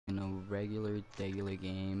a regular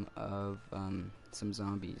game of some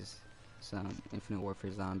zombies, some Infinite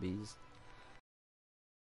Warfare zombies.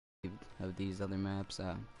 Of these other maps,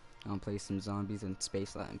 I'll play some zombies in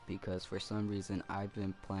Spaceland because for some reason I've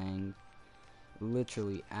been playing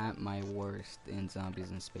literally at my worst in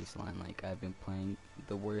zombies in Spaceland. Like, I've been playing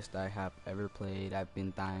the worst I have ever played. I've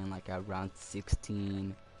been dying like at round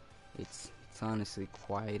 16. It's honestly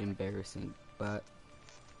quite embarrassing, but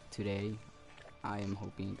today I am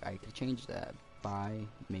hoping I could change that by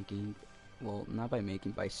making, well, not by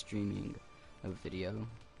making, by streaming a video,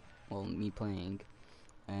 well, me playing,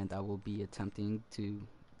 and I will be attempting to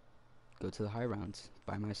go to the high rounds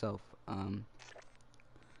by myself.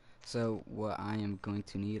 So what I am going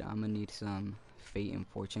to need, I'm gonna need some Fate and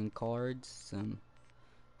Fortune cards,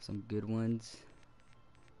 some good ones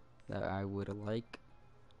that I would like.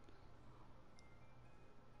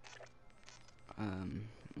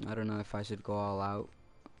 I don't know if I should go all out,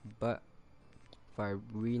 but if I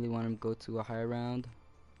really want to go to a high round,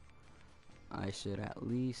 I should at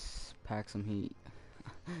least pack some heat.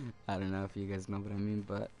 I don't know if you guys know what I mean,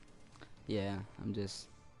 but yeah, I'm just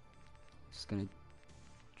gonna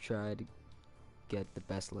try to get the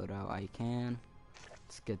best loadout I can.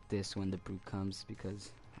 Let's get this when the brute comes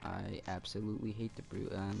because I absolutely hate the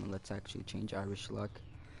brute. Let's actually change Irish luck.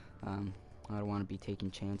 I don't want to be taking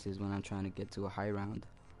chances when I'm trying to get to a high round.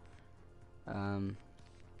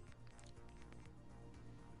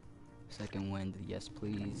 Second wind, yes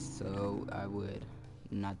please, so I would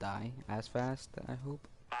not die as fast, I hope.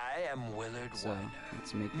 I am Willard So, Weiner,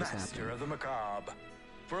 let's make this master happen. of the macabre.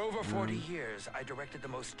 For over 40 years, I directed the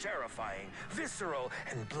most terrifying, visceral,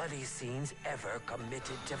 and bloody scenes ever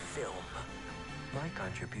committed to film. My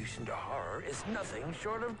contribution to horror is nothing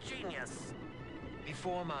short of genius.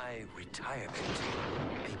 Before my retirement,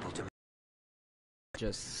 people demand...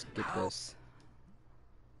 Just skip this.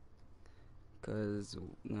 Cause,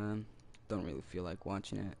 don't really feel like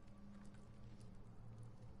watching it.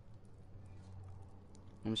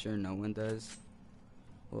 I'm sure no one does.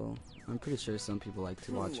 Well, I'm pretty sure some people like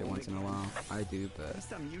to watch it once in a while. I do, but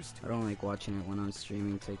I don't like watching it when I'm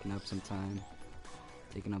streaming, taking up some time.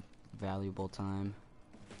 Taking up valuable time.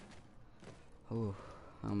 Oh,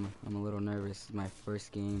 I'm a little nervous. This is my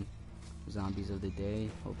first game, Zombies of the day.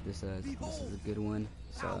 Hope this is a good one.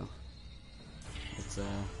 So, let's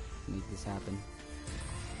make this happen.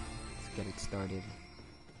 Let's get it started.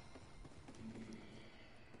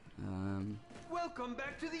 Welcome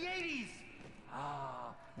back to the 80s.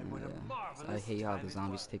 And what a marvelous I hate how time the it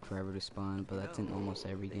zombies was. take forever to spawn, but that's in almost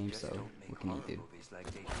every They game, just so don't make what can you horror do? movies like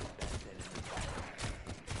they did back then in the day.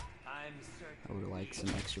 I'm certain. I would like some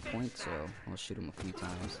extra points, so I'll shoot him a few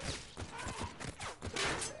times.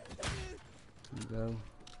 There we go.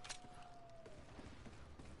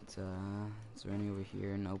 Is there any over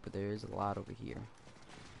here? No, but there is a lot over here.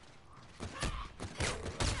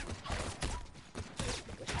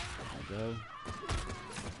 There we go.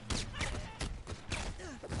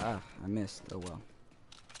 Ah, I missed. Oh well.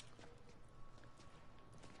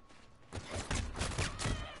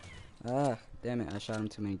 Ah, damn it, I shot him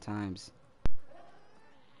too many times.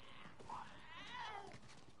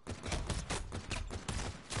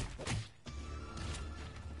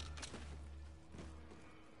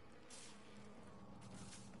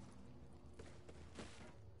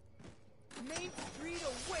 Main Street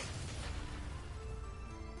away.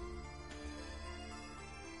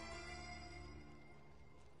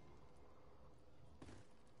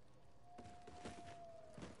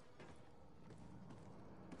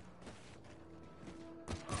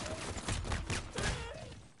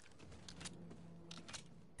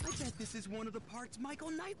 I bet this is one of the parts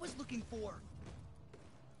Michael Knight was looking for.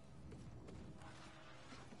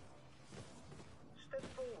 Step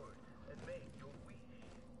forward and make your wish.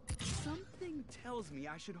 Something tells me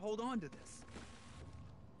I should hold on to this.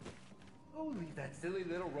 Oh, leave that silly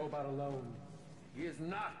little robot alone. He is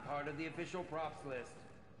not part of the official props list.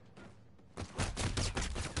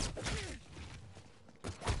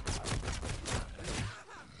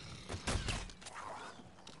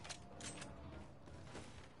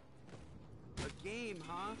 A game,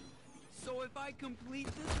 huh? So if I complete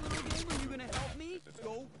this little game, are you gonna help me?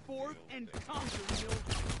 Go forth and conquer, Neil.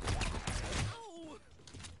 Oh!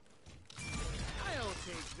 I'll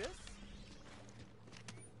take this.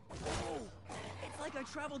 Oh! It's like I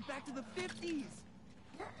traveled back to the 50s.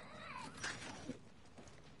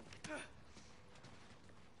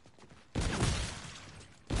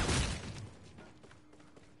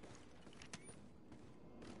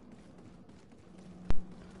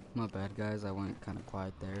 My bad, guys. I went kind of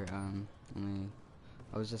quiet there. Let me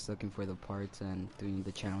I was just looking for the parts and doing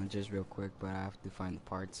the challenges real quick, but I have to find the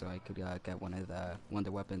parts so I could get one of the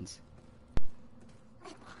weapons.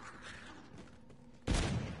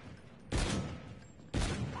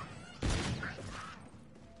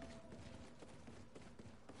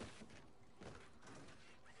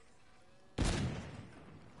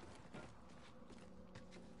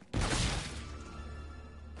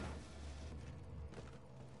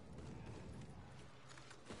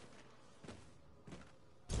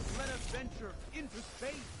 Let us venture into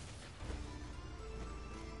space.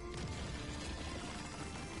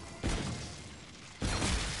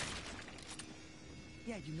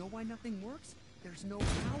 Yeah, you know why nothing works? There's no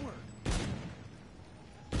power.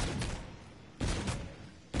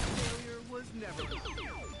 Failure was never.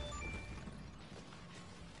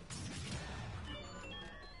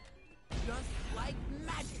 Just like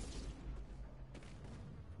magic.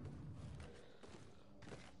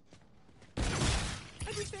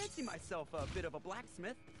 I do fancy myself a bit of a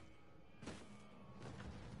blacksmith.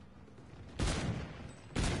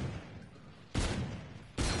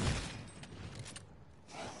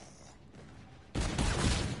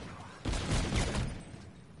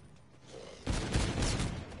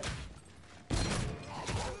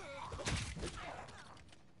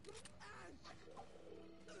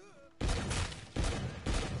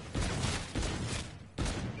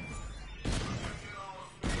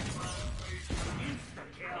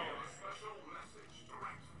 Special message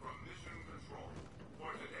direct from Mission Control.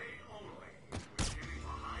 For today only, we're giving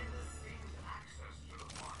behind-the-scenes access to the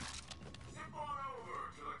park. Zip on over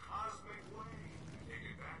to the Cosmic Way and take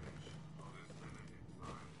advantage of this limited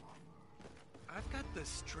time offer. I've got the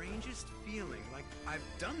strangest feeling like I've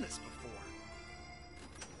done this before.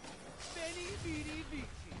 Benny Beady Beachy.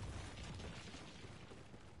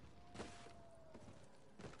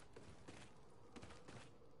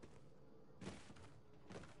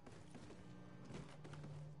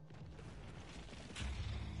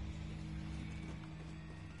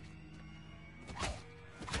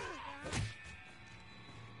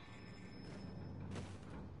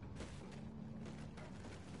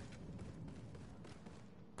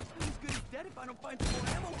 I'm as good as dead if I don't find some more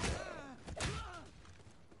ammo. It's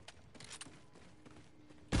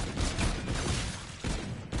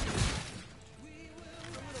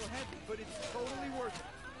a little heavy, but it's totally worth it.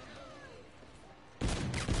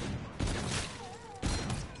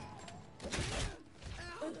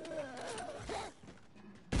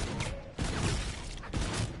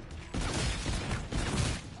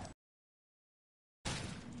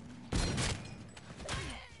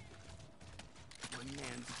 One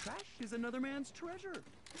man's trash is another man's treasure.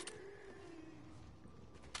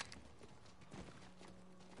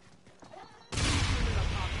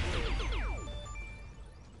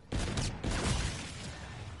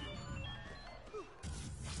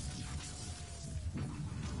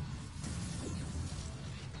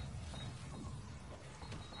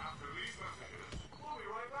 After these messages, we'll be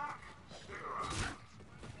right back. Stick around.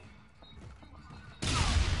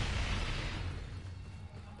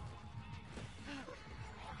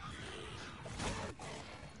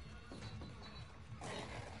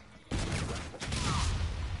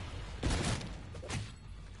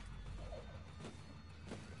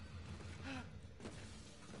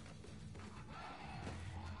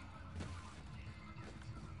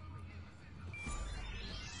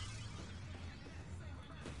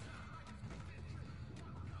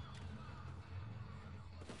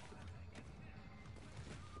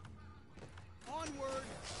 Onward!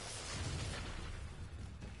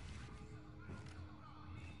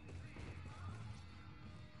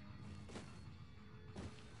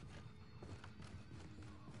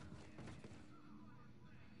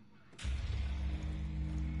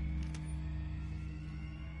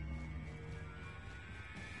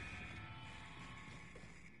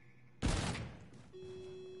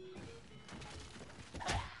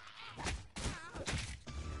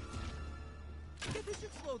 Yeah, this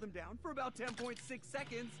should slow them down for about 10.6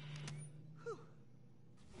 seconds. Whew.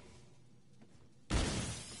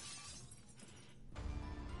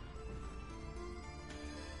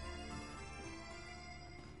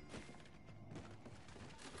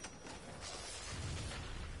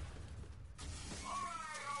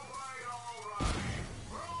 Alright.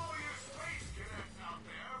 For all you space cadets out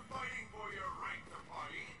there fighting for your rank to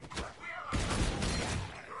party, we have a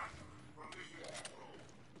direct from Mission Control.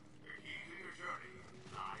 The key to your journey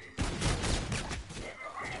lies. Keep it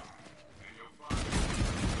real, and you'll find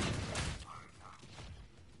out of town.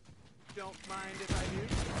 Don't mind if I do.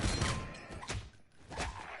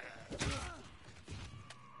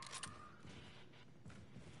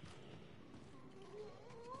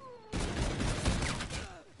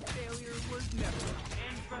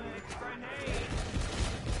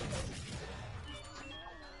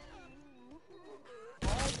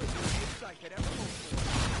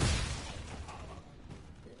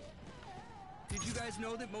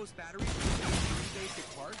 know that most batteries contain three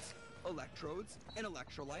basic parts? Electrodes, an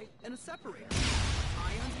electrolyte, and a separator.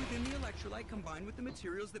 Ions within the electrolyte combine with the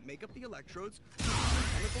materials that make up the electrodes to form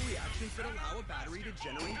chemical reactions that allow a battery to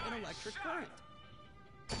generate an electric current.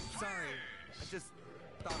 Sorry, I just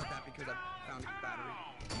thought of that because I found a battery.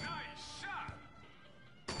 Nice shot!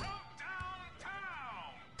 From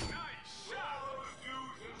downtown! Nice shot! All those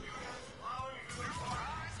dudes and dudettes plowing through the park.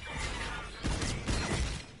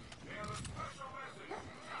 They have a special message to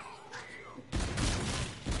tell you.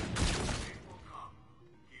 It will come.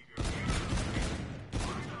 Keep your ears open.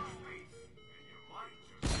 Find those mates, and you might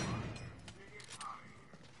just find your ticket out of here.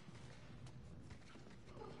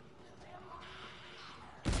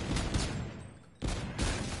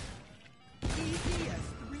 Easy as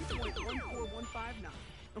 3.14159.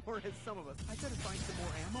 Or as some of us, I better find some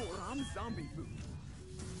more ammo or I'm zombie food.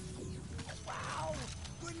 Wow!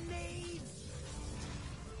 Grenades!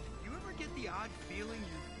 You ever get the odd feeling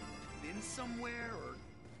you've been somewhere or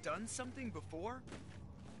done something before?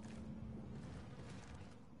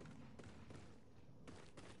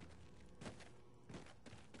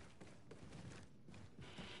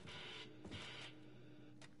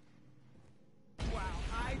 Wow,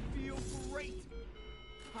 I feel great!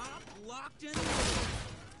 Pop, locked in.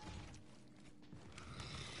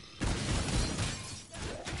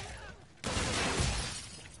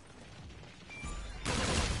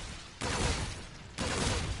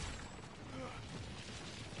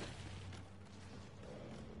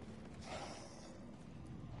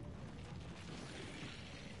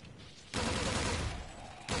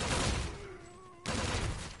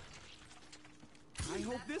 I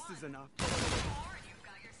hope this is enough. Or you've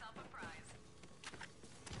got yourself a prize.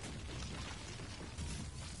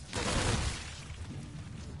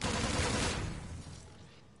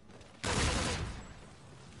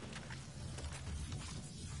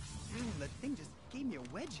 Damn, that thing just gave me a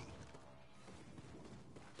wedgie.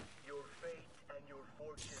 Your fate and your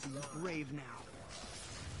fortune Be lie. brave now.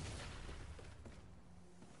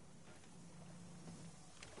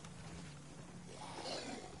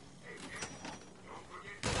 Don't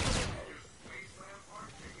forget to get your Spaceland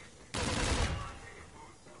Park tickets. Ticket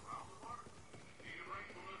booths around the park. Need a break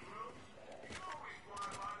from the thrills? You can always fly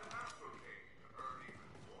by the Astrocade to earn even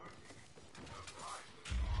more tickets. The prizes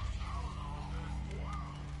are out as well.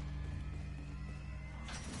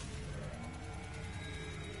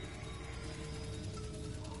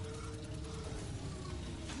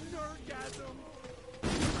 Nerdgasm!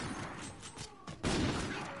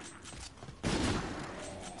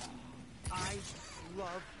 I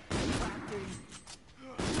love crafting.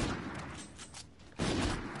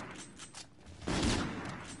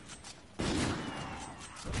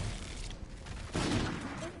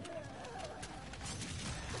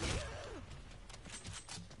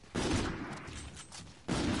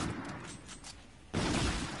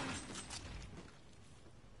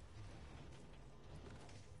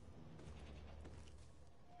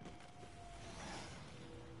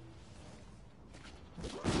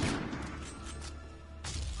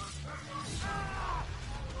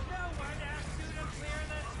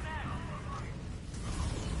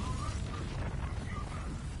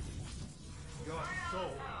 Your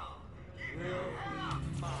soul will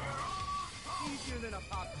be mine. Easier than a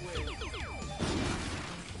pop quiz.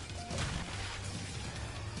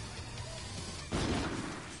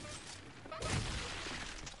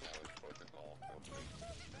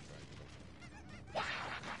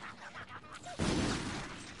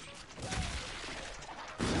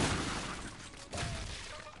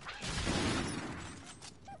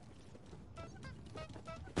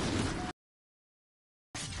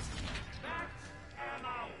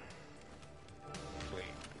 Wait,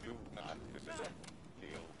 do not. This is a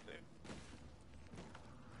deal thing.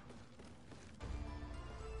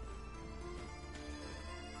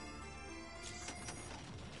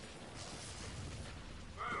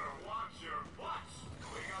 Better watch your butts.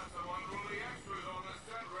 We got some unruly extras on the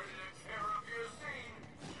set ready to tear up your scene.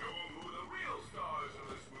 Show 'em who the real stars of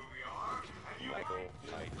this movie are, and you might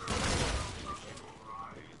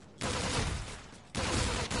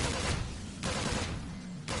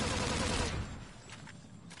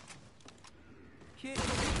Kid,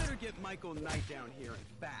 you better get Michael Knight down here and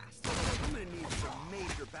fast. I'm gonna need some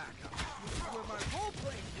major backup. This is where my whole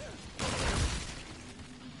plane.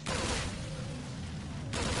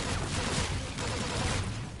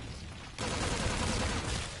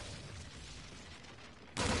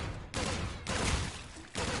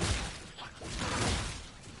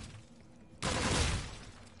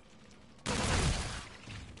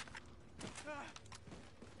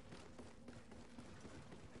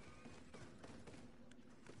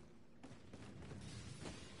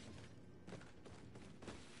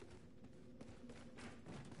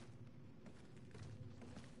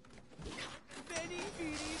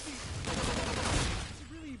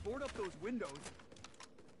 windows.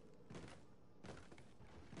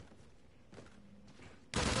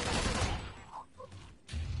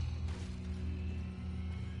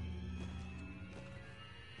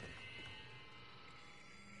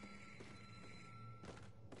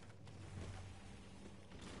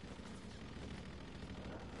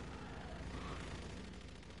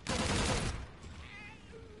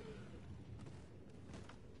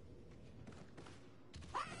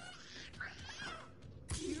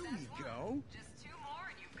 Here we go. Just 2 more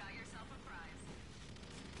and you've got yourself a prize.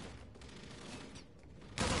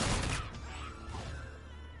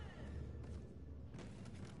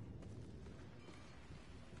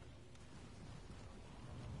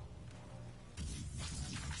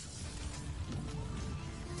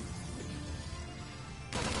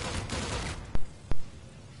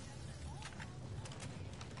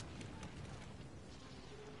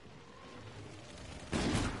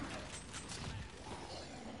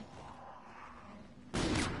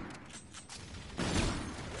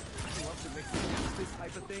 Love to mix and match this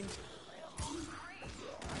type of thing.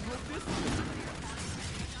 I hope this.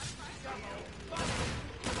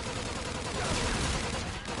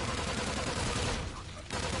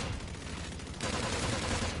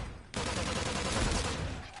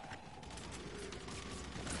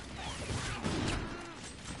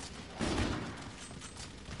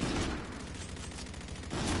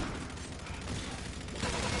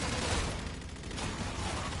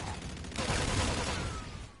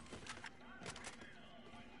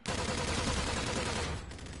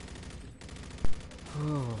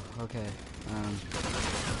 Oh, okay.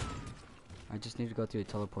 I just need to go through a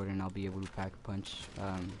teleporter and I'll be able to pack a punch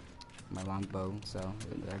my longbow, so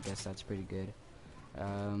I guess that's pretty good.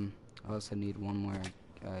 I also need one more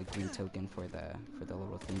green token for the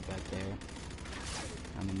little thing back there.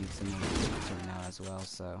 I'm gonna need some more tickets right now as well,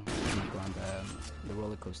 so I'm gonna go on the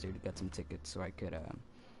roller coaster to get some tickets so I could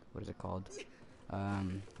what is it called?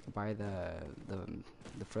 Buy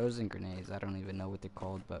the frozen grenades. I don't even know what they're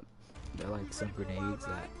called, but they're like some grenades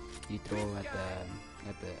that you throw at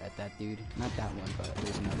that dude. Not that one, but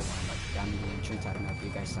there's another one like down in the entrance. I don't know if you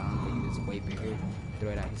guys saw him, but he was way bigger. Throw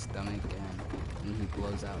it at his stomach and he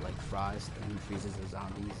blows out like frost and freezes the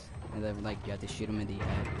zombies. And then like you have to shoot him in the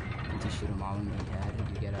head. And to shoot him all in the head,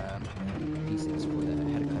 you get pieces for the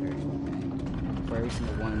head cutter. And for every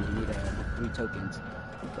single one, you need 3 tokens.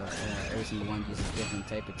 But every single one uses a different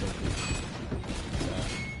type of token.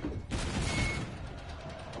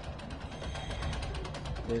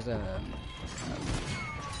 So there's a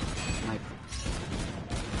knife.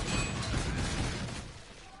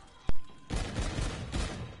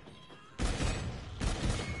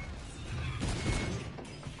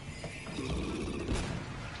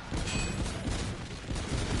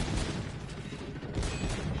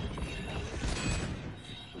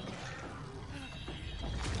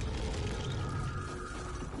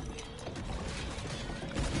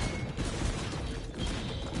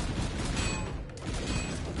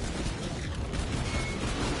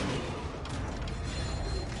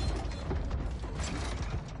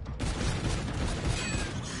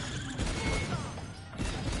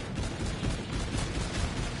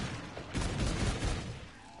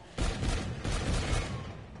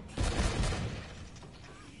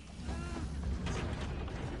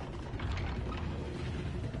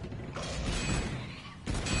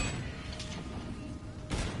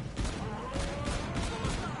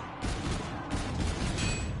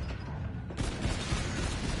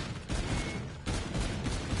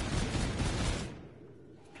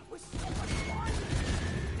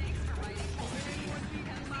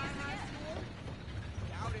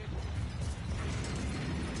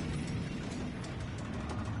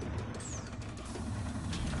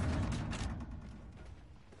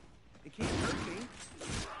 It can't hurt me.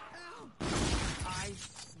 Ow. I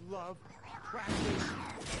love crashing.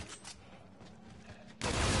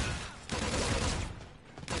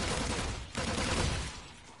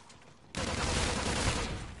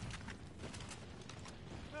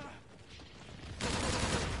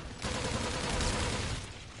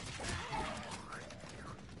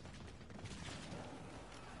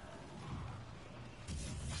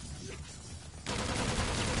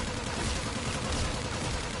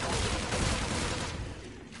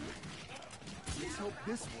 Hope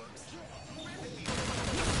this works.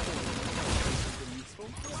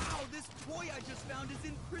 Wow, this toy I just found is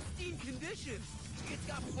in pristine condition. It's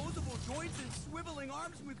got posable joints and swiveling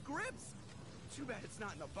arms with grips. Too bad it's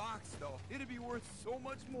not in the box, though. It'd be worth so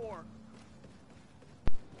much more.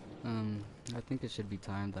 I think it should be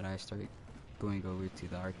time that I start going over to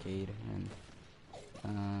the arcade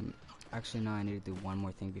and Actually, no, I need to do one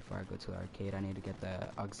more thing before I go to the arcade. I need to get the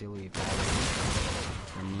auxiliary battery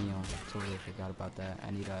for Neo. Totally forgot about that.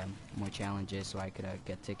 I need more challenges so I could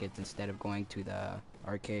get tickets instead of going to the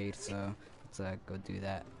arcade. So let's go do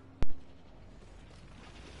that.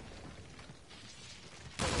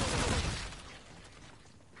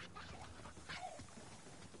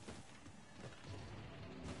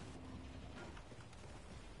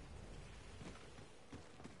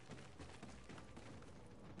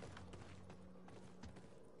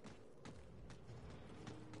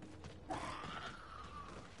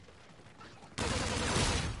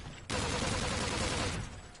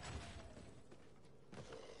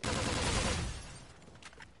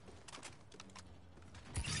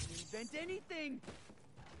 Invent anything!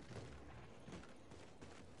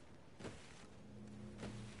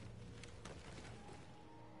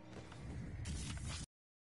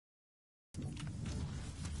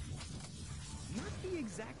 Not the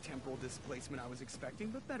exact temporal displacement I was expecting,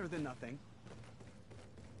 but better than nothing.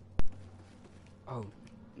 Oh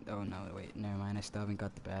no, wait, never mind. I still haven't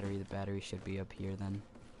got the battery. The battery should be up here then.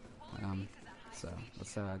 So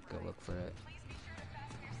let's go look for it.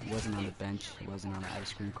 It wasn't on the bench, it wasn't on the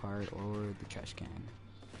ice cream cart or the trash can.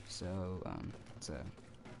 So let's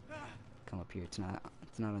come up here. It's not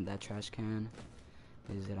on that trash can.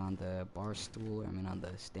 Is it on the bar stool? I mean on the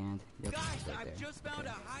stand? Yep, Guys, it's right I've there. just found Okay.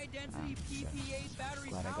 a high-density PPA battery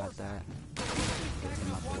Glad I power got that. pack. Get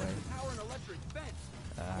him out the way. Power an electric fence.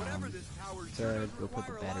 Whatever this power Let's sure does go put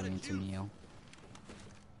the require a lot battery of into juice. Neo.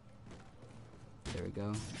 There we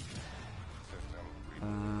go.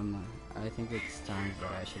 I think it's time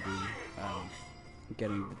that I should be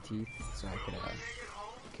getting the teeth so I could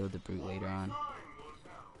kill the brute later on.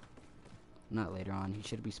 Not later on, he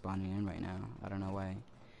should be spawning in right now. I don't know why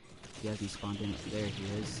he hasn't spawned in. There he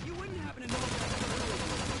is. You wouldn't happen to know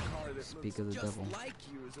that car that Speak looks of the just devil. like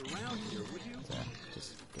you is around here, would you? So,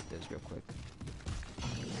 just get this real quick.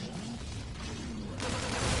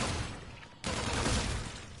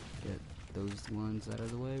 Get those ones out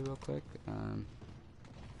of the way real quick.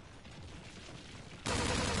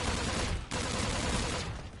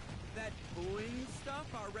 That booing stuff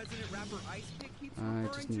our resident rapper Ice Pick keeps I referring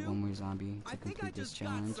just need to? one more zombie I to think I complete this just got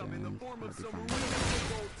challenge, some in the and form I'll of be some fine. really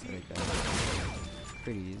gold There we teeth. go.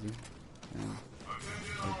 Pretty easy.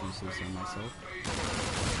 I do say so myself.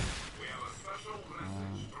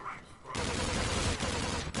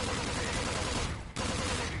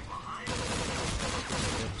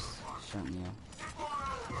 Oops, shut me up.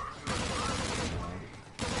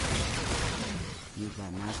 Use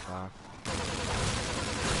that mask off.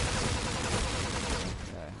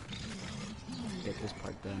 Okay. Get this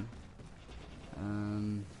part done.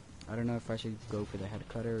 I don't know if I should go for the head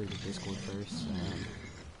cutter or the Discord first.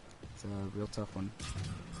 It's a real tough one.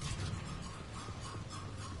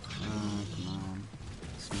 Come on.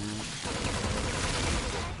 Smash.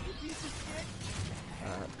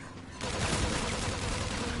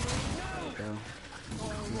 There we go.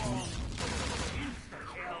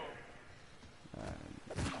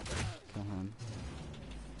 Kill him.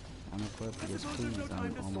 I'm equipped for this, please.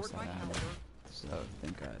 I'm almost out of ammo. So,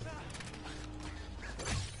 thank God.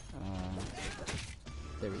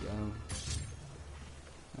 There we go.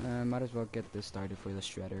 Might as well get this started for the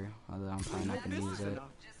shredder, although I'm probably not gonna use it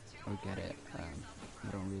or get it. I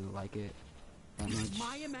don't really like it that much.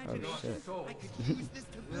 My Oh imagination, shit. I could use this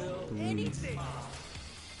to build anything.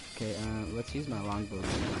 Okay, let's use my longbow.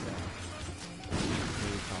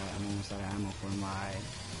 I'm almost out of ammo for my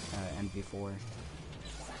MV4.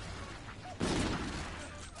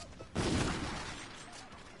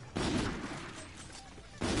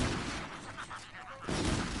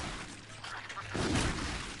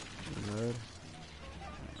 Reload.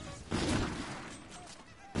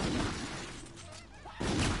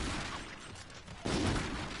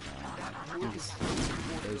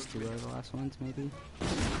 Those two are the last ones, maybe?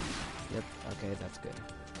 Yep, okay, that's good.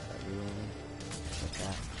 Reloading. Like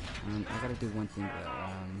that. I gotta do one thing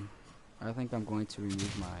though. I think I'm going to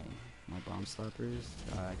remove my bomb slappers.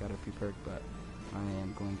 I got a pre-perk, but I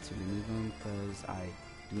am going to remove them because I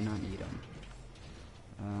do not need them.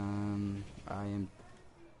 I am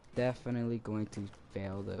definitely going to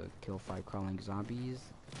fail to kill 5 crawling zombies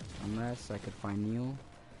unless I could find Neil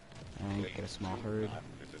and get a small herd,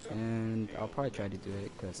 and I'll probably try to do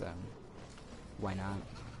it because why not?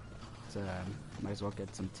 So, might as well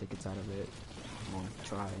get some tickets out of it. We'll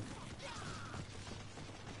try.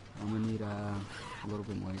 I'm gonna need a little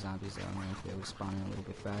bit more zombies though. I'm gonna if they would spawn in a little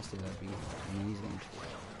bit faster, that'd be amazing.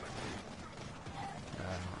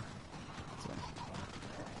 So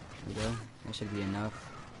there we go. That should be enough.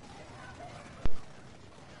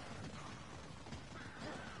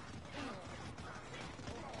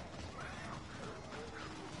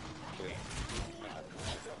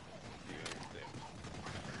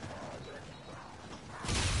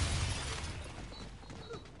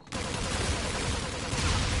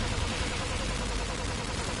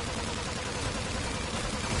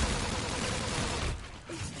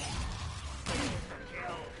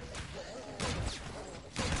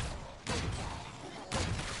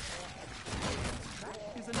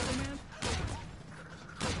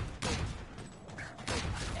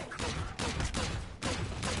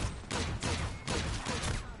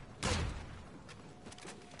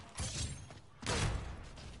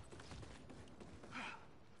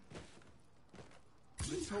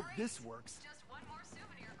 hope this works. Just one more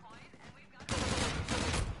souvenir coin, and we've got...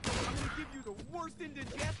 I'm gonna give you the worst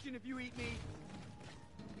indigestion if you eat me.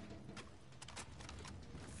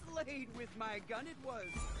 Slayed with my gun it was.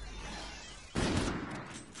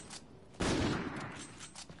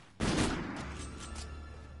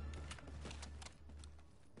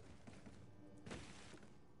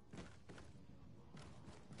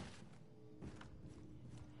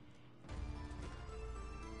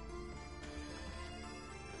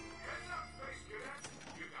 Heads up, Space Cadet!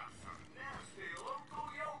 You got some nasty local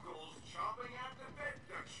yokels chomping at the bit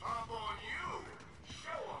to chomp on you!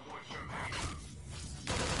 Show 'em what you're made of!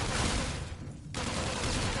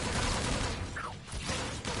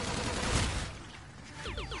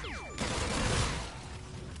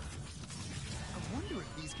 I wonder if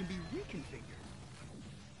these can be reconfigured.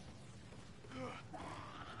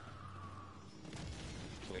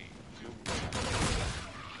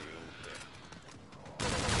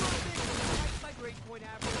 My grade point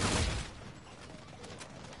average.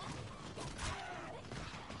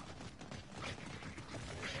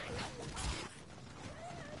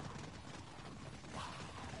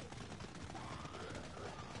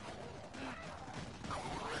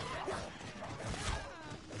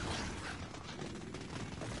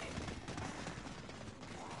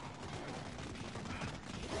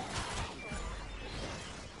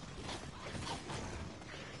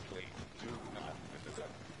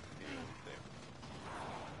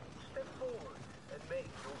 Step forward and make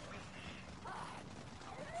your wish.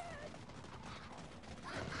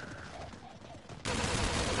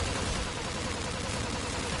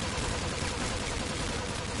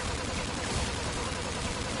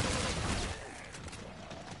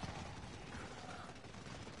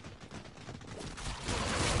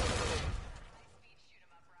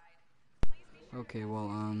 Okay, well,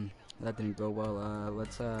 that didn't go well.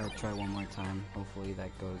 Let's try one more time. Hopefully that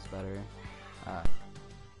goes better.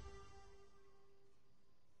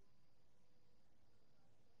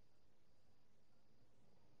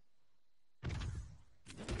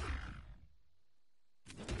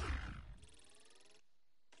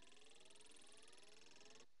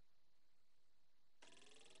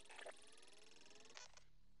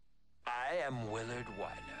 I am Willard Wyler,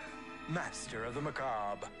 master of the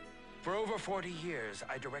macabre. For over 40 years,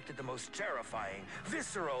 I directed the most terrifying,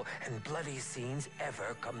 visceral, and bloody scenes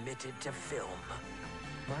ever committed to film.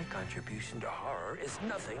 My contribution to horror is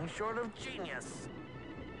nothing short of genius.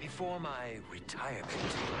 Before my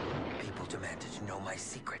retirement, people demanded to know my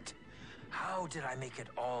secret. How did I make it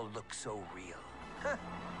all look so real?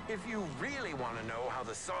 If you really want to know how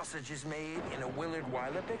the sausage is made in a Willard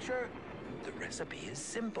Wyler picture, the recipe is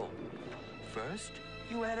simple. First,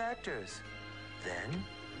 you add actors. Then,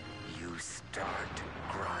 you start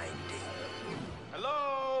grinding.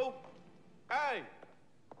 Hello? Hey!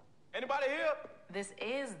 Anybody here? This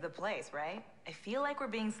is the place, right? I feel like we're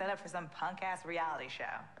being set up for some punk-ass reality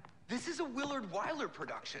show. This is a Willard Wyler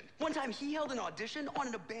production. One time he held an audition on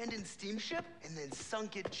an abandoned steamship and then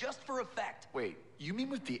sunk it just for effect. Wait, you mean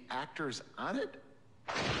with the actors on it?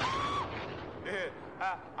 Yeah,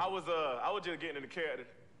 I was just getting in the character.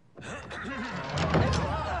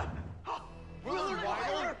 Willard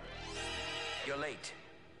Wyler! You're late.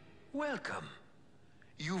 Welcome.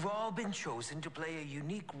 You've all been chosen to play a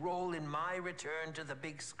unique role in my return to the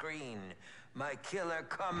big screen, my killer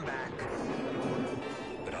comeback.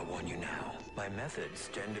 But I'll warn you now, my methods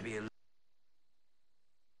tend to be a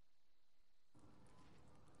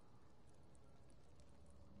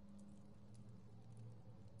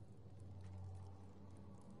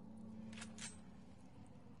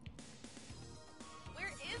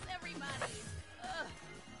Where is everybody? Ugh.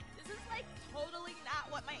 This is like totally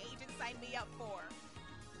not what my agent signed me up for.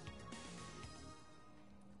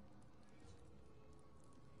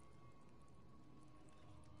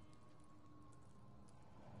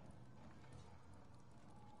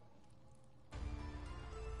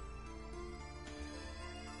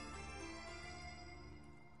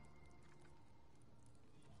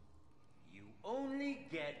 You only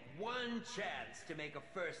get one chance to make a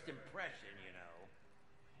first impression, you know.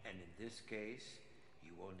 And in this case,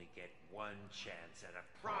 you only get one chance at a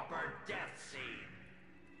proper death scene.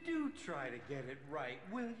 Do try to get it right,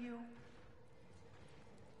 will you?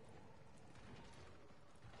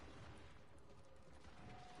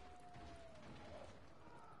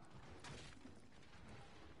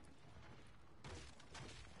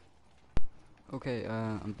 Okay,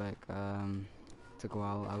 I'm back. Took a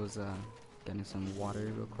while. I was getting some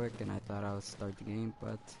water real quick, and I thought I would start the game,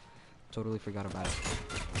 but totally forgot about it.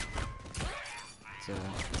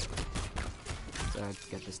 Let's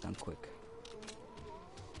get this done quick.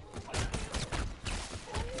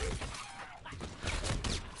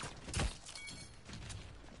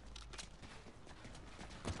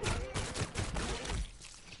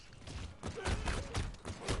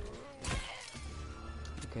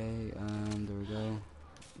 Okay, there we go.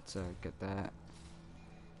 Let's get that.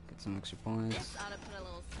 Get some extra points. This ought to put a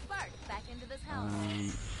little spark back into this house.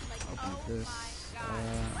 Like, Open oh this. my God.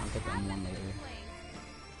 I'll get that one Happened to later. this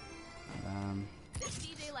place? This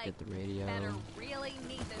DJ, like, get the radio. better really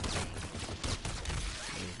need this thing.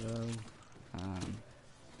 There we go.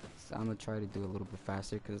 So I'm gonna try to do a little bit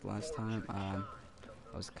faster because last time I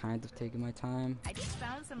was kind of taking my time, I just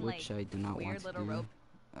found some, which like, I do not weird want to little do. rope.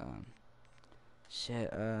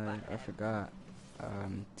 Shit, I forgot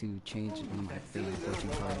to change one of my favorite fortune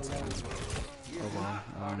cards. Oh well,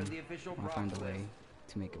 I'll find a way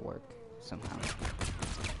to make it work somehow.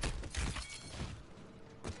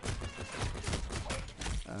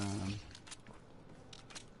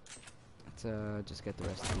 Let's just get the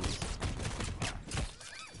rest of these.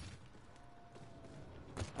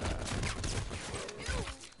 Ew,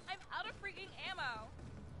 I'm out of freaking ammo.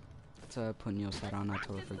 Let's put Neil's head on. I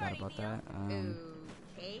totally forgot about that.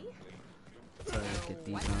 Okay. Let's get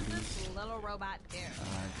these What does zombies. this little robot do?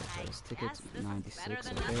 Get those tickets. guess this is 96. better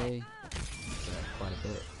than Okay. It's quite a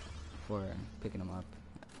bit for picking them up.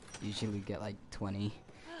 Usually get like 20.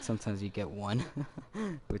 Sometimes you get one,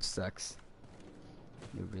 which sucks.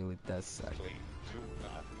 It really does suck.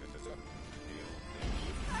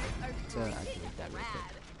 Activate that real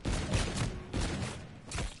quick.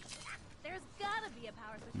 There's gotta be a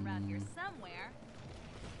power switch around here somewhere.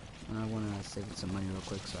 I want to save some money real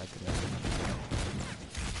quick so I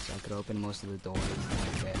could open most of the doors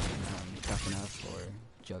and get tough enough or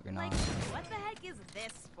Juggernaut. Like, what the heck is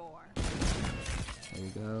this for? There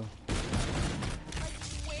you go. Like,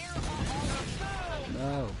 where are all of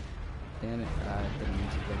No! Damn it, I didn't mean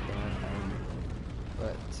to get that.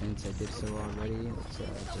 But since I did so already, let's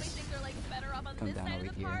just think they're, like, better off on come this down side over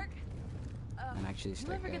of the here park? and actually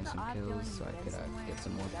start getting some kills so I could get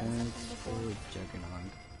some more points for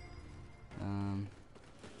Juggernaut.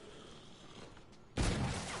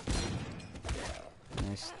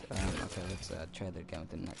 Next, okay, let's try that again with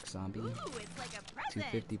the next zombie. Ooh, it's like a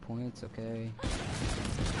present. 250 points, okay.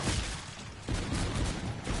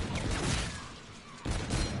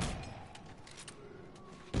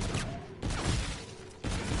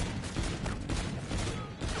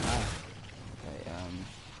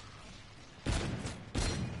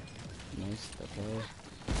 Missed, okay.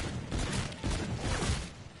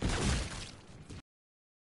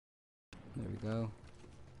 There we go.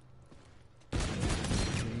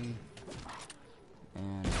 3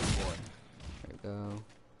 and 4. There we go.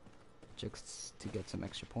 Just to get some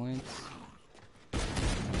extra points. 3,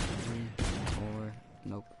 4.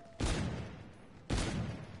 Nope.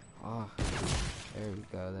 Ah, there we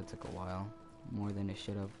go. That took a while. More than it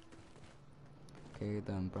should have. Okay,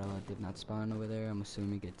 the umbrella did not spawn over there. I'm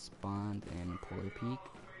assuming it spawned in Polar Peak.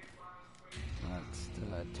 Let's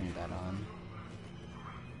turn that on.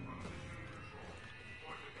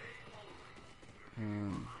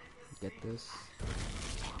 Get this.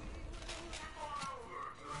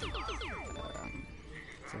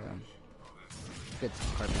 Get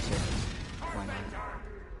some carpet surface. Why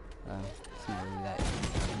not? It's not really that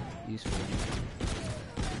useful.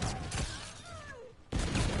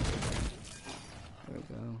 There we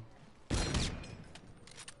go.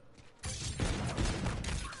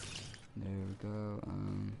 There we go.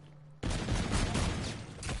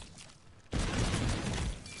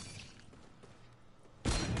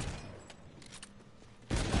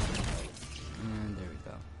 And there we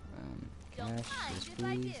go. Cash, yes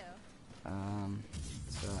please.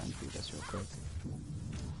 Let's do this real quick.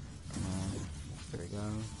 Come on. There we go.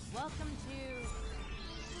 Welcome to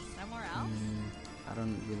somewhere else? I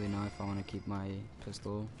don't really know if I want to keep my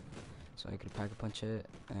pistol, so I could pack-a-punch it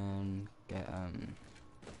and get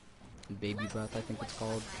baby breath, I think it's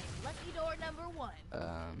called. Lucky door number 1.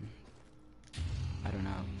 I don't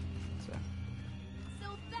know. So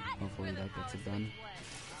that hopefully that gets it done.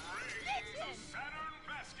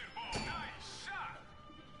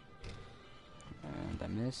 And I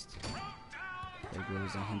missed. There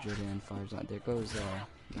goes 105. There goes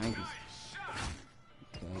 90s.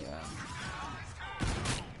 Okay,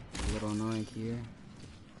 a little annoying here.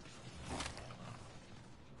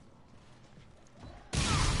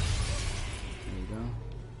 There you go.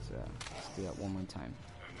 So let's do that one more time.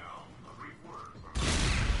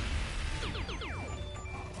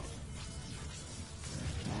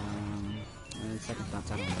 And second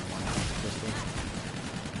thoughts, I don't really want to pistol.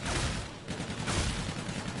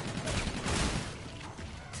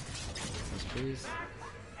 Yes, please.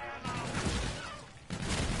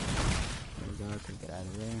 There we go, I can get out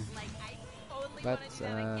of there. But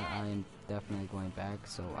I'm definitely going back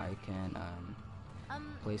so I can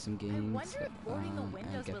play some games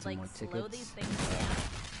and get some more tickets.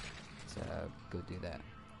 Let's go do that.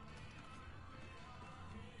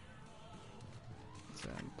 Let's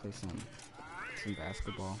play some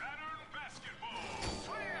basketball.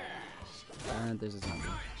 And there's a zombie.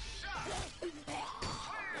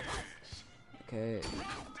 Okay.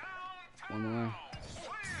 One more.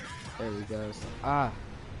 There he goes. Ah!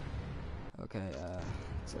 Okay,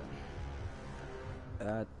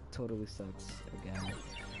 that totally sucks again.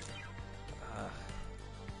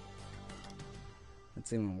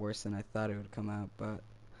 That's even worse than I thought it would come out, but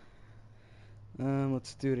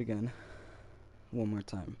let's do it again. One more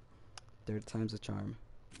time. Third time's a charm.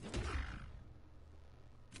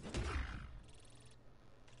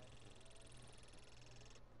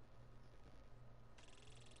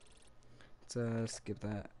 Let's skip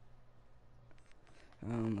that.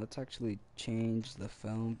 Let's actually change the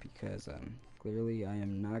film because clearly I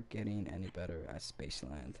am not getting any better at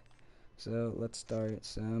Spaceland. So let's start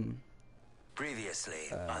some.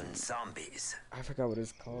 Previously on Zombies. I forgot what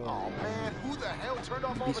it's called. Oh man, who the hell turned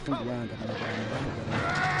off all Beast the from color? Beyond.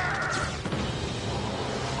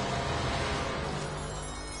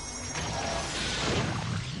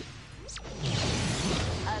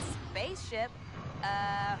 A spaceship?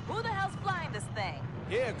 Who the hell's flying this thing?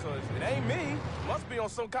 Yeah, cause it ain't me. Must be on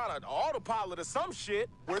some kind of autopilot or some shit.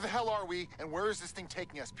 Where the hell are we, and where is this thing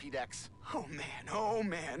taking us, P-Dex? Oh man, oh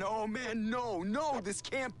man, oh man, no, this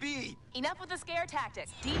can't be. Enough with the scare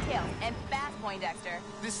tactics. Details and fast, Poindexter.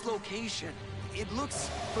 This location, it looks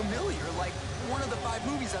familiar, like one of the 5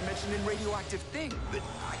 movies I mentioned in Radioactive Thing, but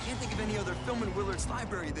I can't think of any other film in Willard's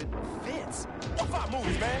library that fits. What 5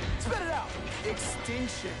 movies, man? Spit it out.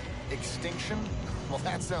 Extinction. Extinction? Well,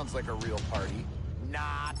 that sounds like a real party.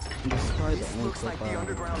 Not. This is probably the This only looks clip like the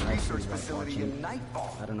underground I research actually like facility watching. in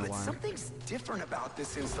Nightfall. I don't know but why. something's different about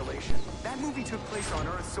this installation. That movie took place on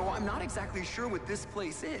Earth, so I'm not exactly sure what this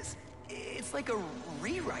place is. It's like a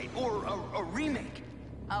rewrite or a remake.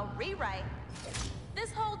 A rewrite?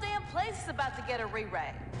 This whole damn place is about to get a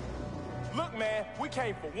rewrite. Look, man, we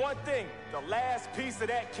came for one thing, the last piece of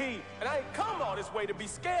that key. And I ain't come all this way to be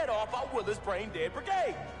scared off our Willis Brain Dead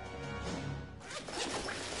Brigade.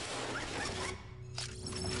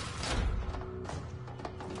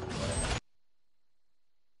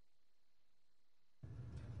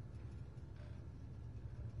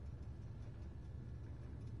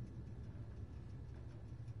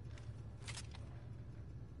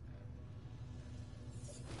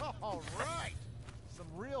 All right! Some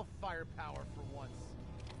real firepower for once.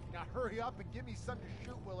 Now hurry up and give me something to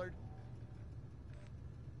shoot, Willard.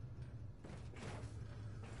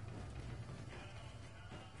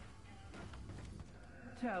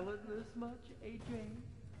 Talentless much, AJ?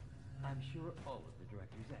 I'm sure all of the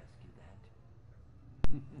directors ask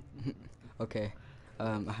you that. Okay,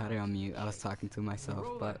 I had it on mute. I was talking to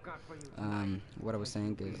myself, but what I was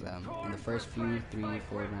saying is in the first few 3-4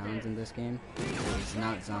 rounds in this game, there's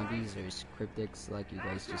not zombies, there's cryptics like you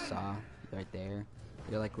guys just saw right there.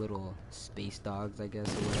 They're like little space dogs, I guess,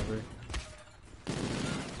 or whatever.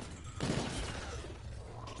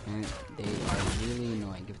 And they are really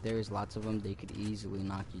annoying. If there's lots of them, they could easily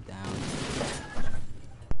knock you down.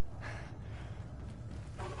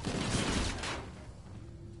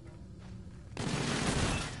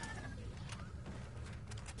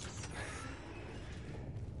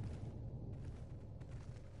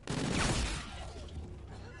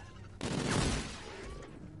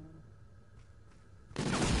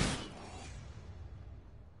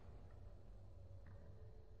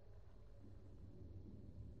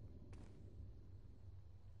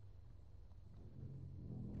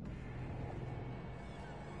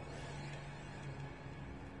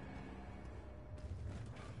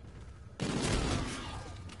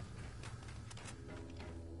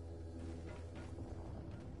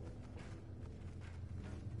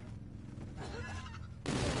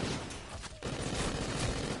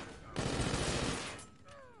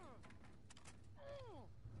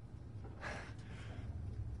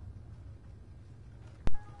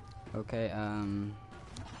 Okay,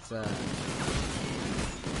 it's,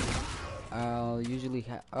 I'll usually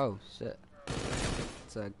oh, shit.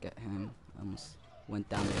 Let's, get him. I almost went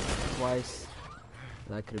down there twice.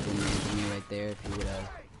 That could have been me right there if he would have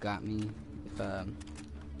got me. If,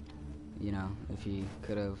 you know, if he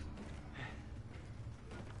could have.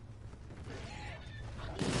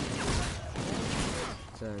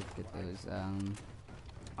 Let's, get those,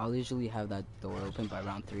 I'll usually have that door open by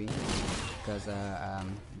round 3 because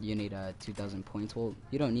you need 2,000 points. Well,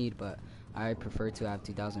 you don't need, but I prefer to have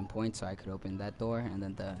 2,000 points so I could open that door, and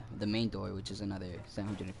then the main door, which is another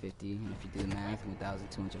 750. And if you do the math,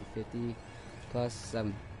 1,250 plus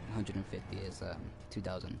 750 is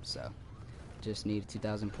 2,000. So just need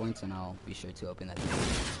 2,000 points and I'll be sure to open that.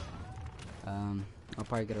 I'll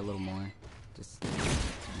probably get a little more, just to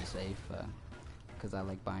be safe, because I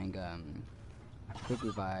like buying quick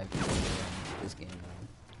revive in this game.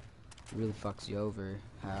 It really fucks you over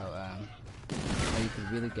how you can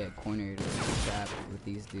really get cornered or trapped with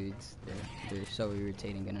these dudes. They're so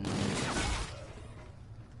irritating and annoying.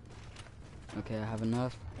 Okay, I have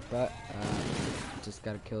enough, but just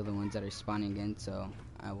gotta kill the ones that are spawning in so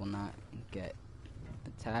I will not get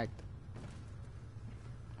attacked.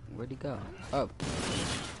 Where'd he go? Oh.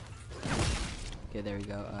 Okay, there we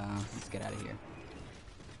go. Let's get out of here.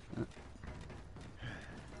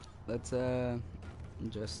 Let's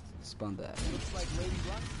just spawn that. Looks like Lady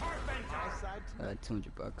Luck.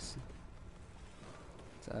 $200.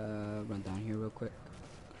 Let's run down here real quick.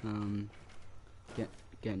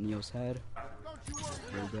 Get Neo's head.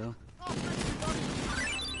 There we go.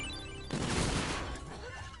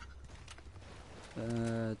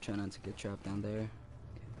 Try not to get trapped down there.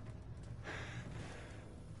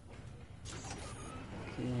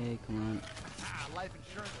 Okay, come on. Life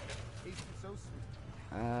insurance tastes so sweet.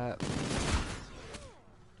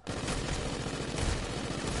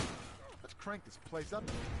 Let's crank this place up.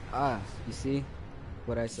 You see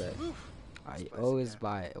what I said? I always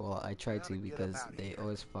buy it. Well, I try to because they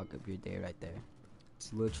always fuck up your day right there.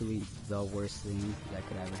 It's literally the worst thing that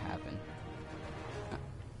could ever happen.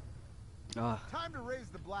 Time to raise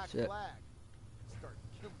the black flag. Start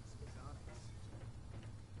killing some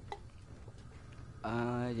zombies.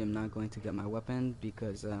 I am not going to get my weapon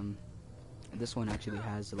because this one actually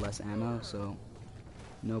has less ammo, so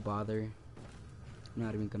no bother. I'm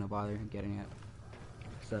not even gonna bother getting it.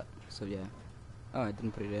 So yeah. Oh, I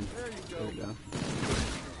didn't put it in. There we go.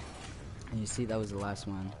 And you see, that was the last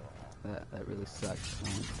one. That really sucked.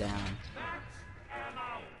 Down.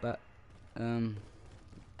 But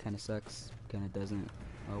kind of sucks. Kind of doesn't.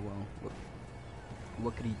 Oh well.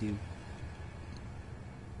 What could he do?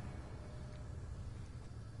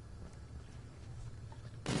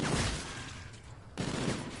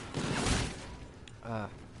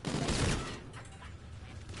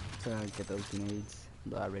 To get those grenades.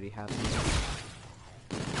 I already have them.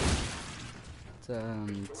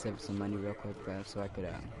 Let's save some money real quick so I could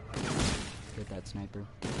get that sniper.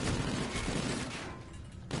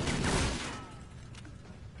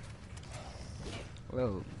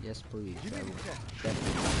 Whoa, yes please. I will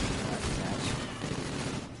definitely clash.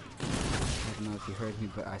 I don't know if you heard me,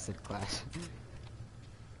 but I said clash.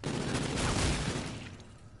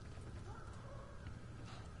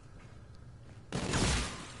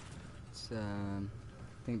 I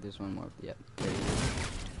think there's one more. Yep, there you go.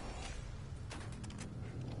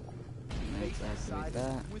 Let's activate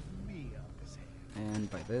that. And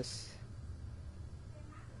by this.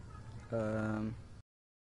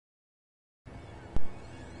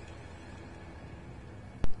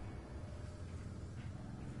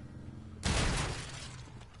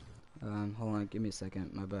 Hold on, give me a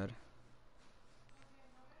second, my bad.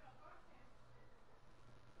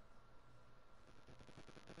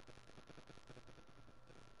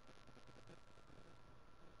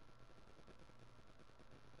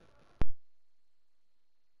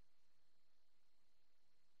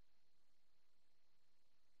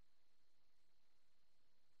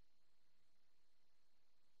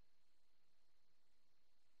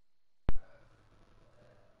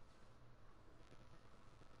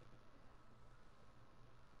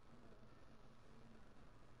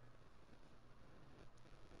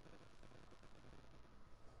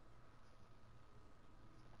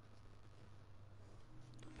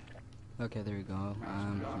 Okay, there we go.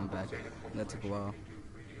 I'm back. That took a while.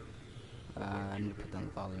 I need to put down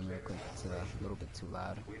the volume real quick. It's a little bit too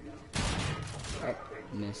loud. Oh,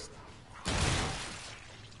 missed.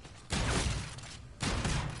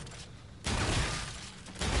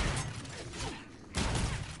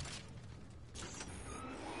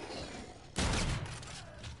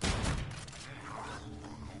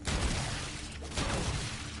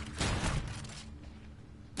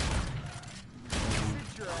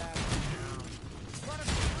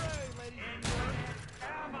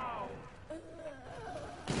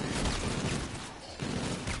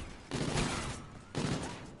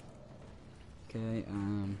 Okay,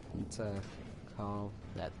 let's call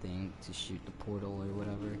that thing to shoot the portal or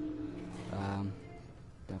whatever.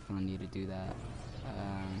 Definitely need to do that.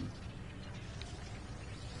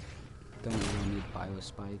 Don't really need bio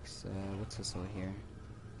spikes. What's this over here?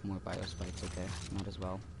 More bio spikes, okay. Might as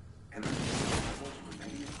well.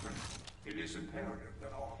 It is imperative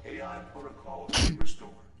that all AI protocols be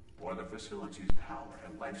restored, or the facility's power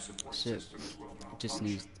and life support systems will not Just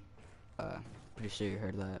function. sneezed. Pretty sure you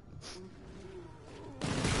heard that.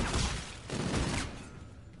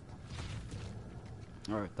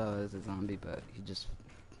 Or I thought it was a zombie, but he just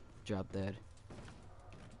dropped dead.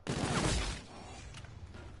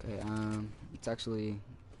 Okay, it's actually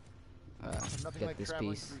Nothing get like this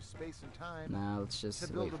traveling piece. through space and time. Now let's just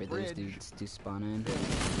To build wait a for those bridge. dudes to spawn in. This is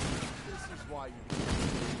why you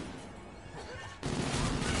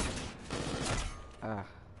Ah,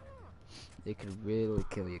 they could really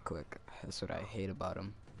kill you quick. That's what I hate about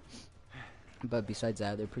them. But besides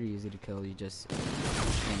that, they're pretty easy to kill. You just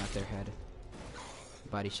aim at their head.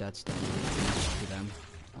 Body shots don't really do much to them.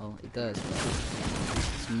 Well, it does, but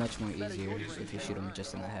it's much more easier if you shoot them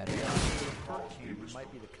just in the head.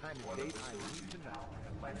 might be the kind of date I need to know.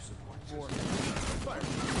 Life support.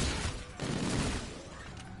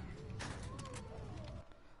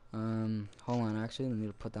 Hold on, actually, I need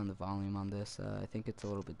to put down the volume on this. I think it's a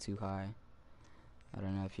little bit too high. I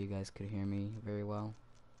don't know if you guys could hear me very well.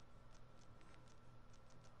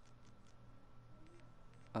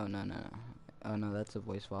 Oh, no. Oh, no, that's a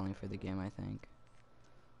voice volume for the game, I think.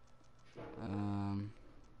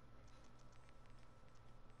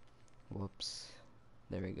 Whoops.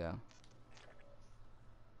 There we go.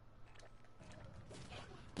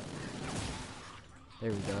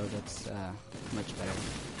 There we go, that's much better.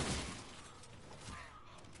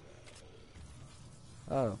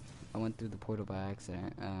 Oh, I went through the portal by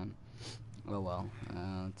accident. Oh well.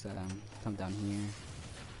 Let's come down here.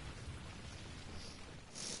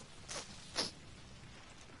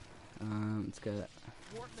 Let's get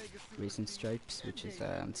Racing Stripes, which is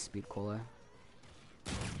Speed Cola.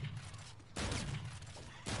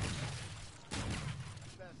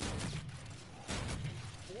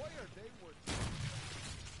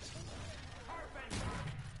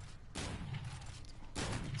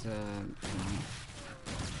 It's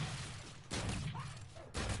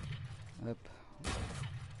up.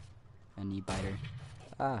 A knee biter.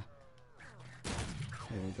 Ah.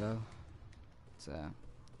 There we go.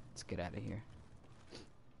 Let's get out of here.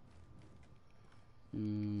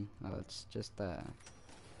 Oh, it's just the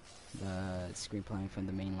screen playing from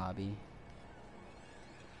the main lobby.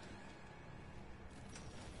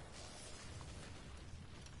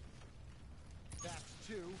 That's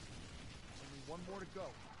 2. Only one more to go.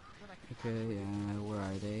 Okay, where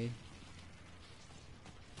are they?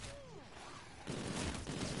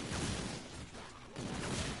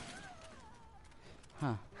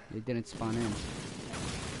 Huh, they didn't spawn in.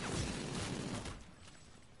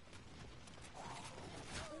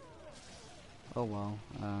 Oh well,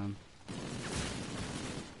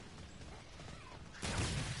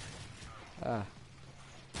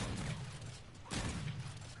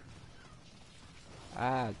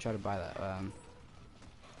 try to buy that,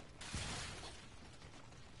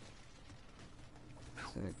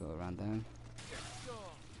 so go around them.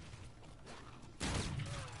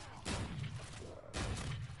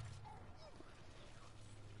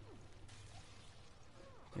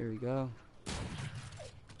 There we go.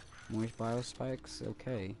 More bio spikes?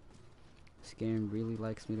 Okay. This game really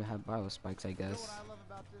likes me to have bio spikes, I guess.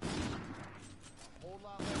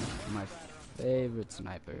 My favorite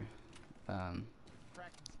sniper.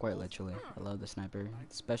 Quite literally. I love the sniper,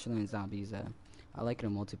 especially in zombies. I like it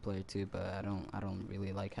in multiplayer too, but I don't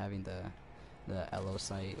really like having the LO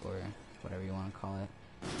sight or whatever you want to call it.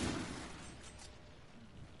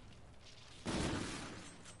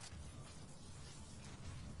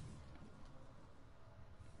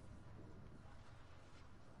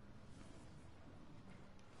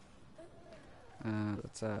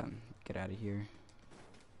 Let's get out of here.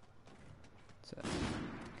 Let's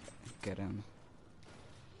get him.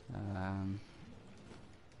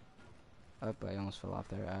 Up, I almost fell off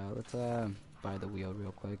there. Let's buy the wheel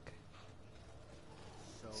real quick.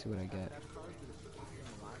 See what I get.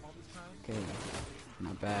 Okay,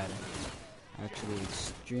 not bad. Actually,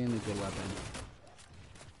 extremely good weapon.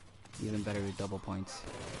 Even better with double points.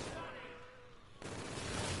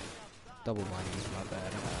 Double body is not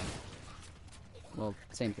bad. Well,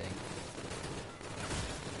 same thing.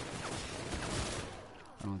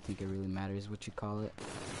 I don't think it really matters what you call it.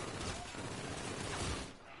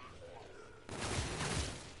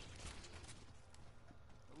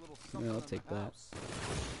 Yeah, I'll take that.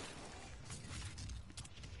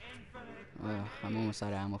 I'm almost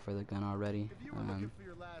out of ammo for the gun already.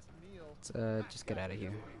 Let's just get out of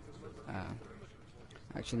here. I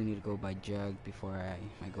actually need to go buy Jug before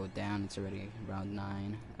I go down. It's already around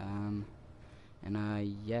 9. And I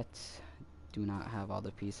yet do not have all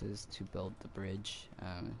the pieces to build the bridge,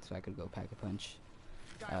 so I could go pack a punch.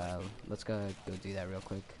 Let's go do that real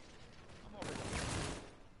quick.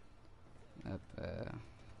 Up,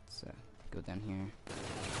 let's go down here.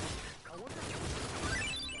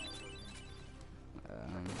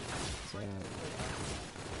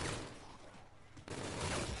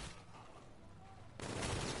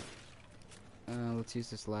 let's use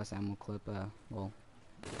this last ammo clip, well,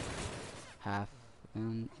 half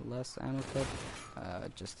and less ammo clip,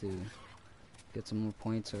 just to get some more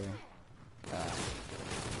points or,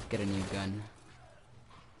 get a new gun.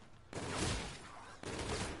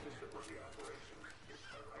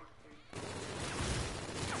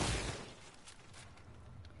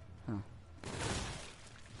 Huh.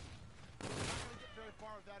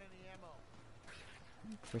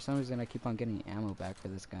 For some reason I keep on getting ammo back for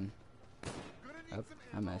this gun. Oh,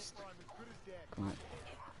 I missed. Come on.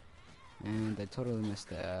 And I totally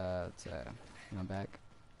missed it. Let's come back.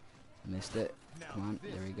 Missed it. Come on,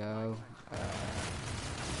 there we go.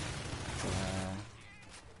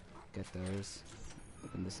 Get those.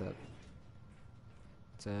 Open this up.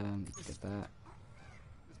 Let's get that.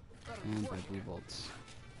 And buy blue bolts.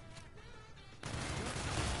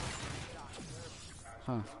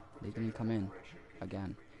 Huh, they didn't come in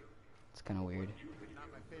again. It's kind of weird.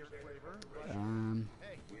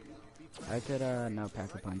 I could now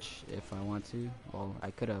pack a punch if I want to. Well,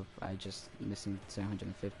 I could have. I just missing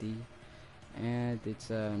 750, and it's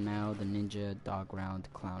now the ninja dog round,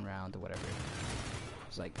 clown round, or whatever.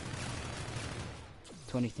 It's like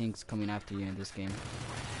 20 things coming after you in this game.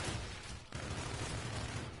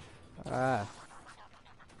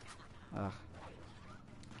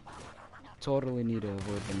 Totally need to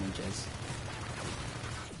avoid the ninjas.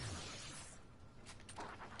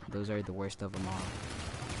 Those are the worst of them all.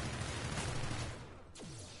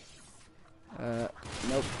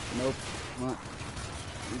 Nope, nope. Come on.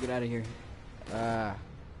 You get out of here. I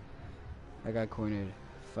got cornered.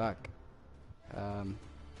 Fuck.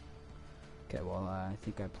 Okay, well, I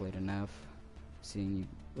think I played enough. Seeing you,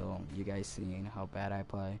 well, you guys seeing how bad I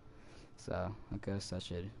play. So, I guess that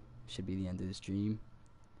should be the end of the stream.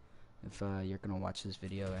 If you're gonna watch this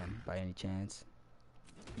video and by any chance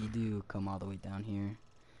you do come all the way down here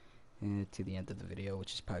to the end of the video,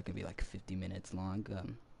 which is probably gonna be like 50 minutes long,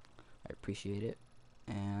 I appreciate it,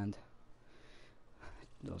 and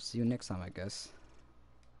I'll see you next time, I guess.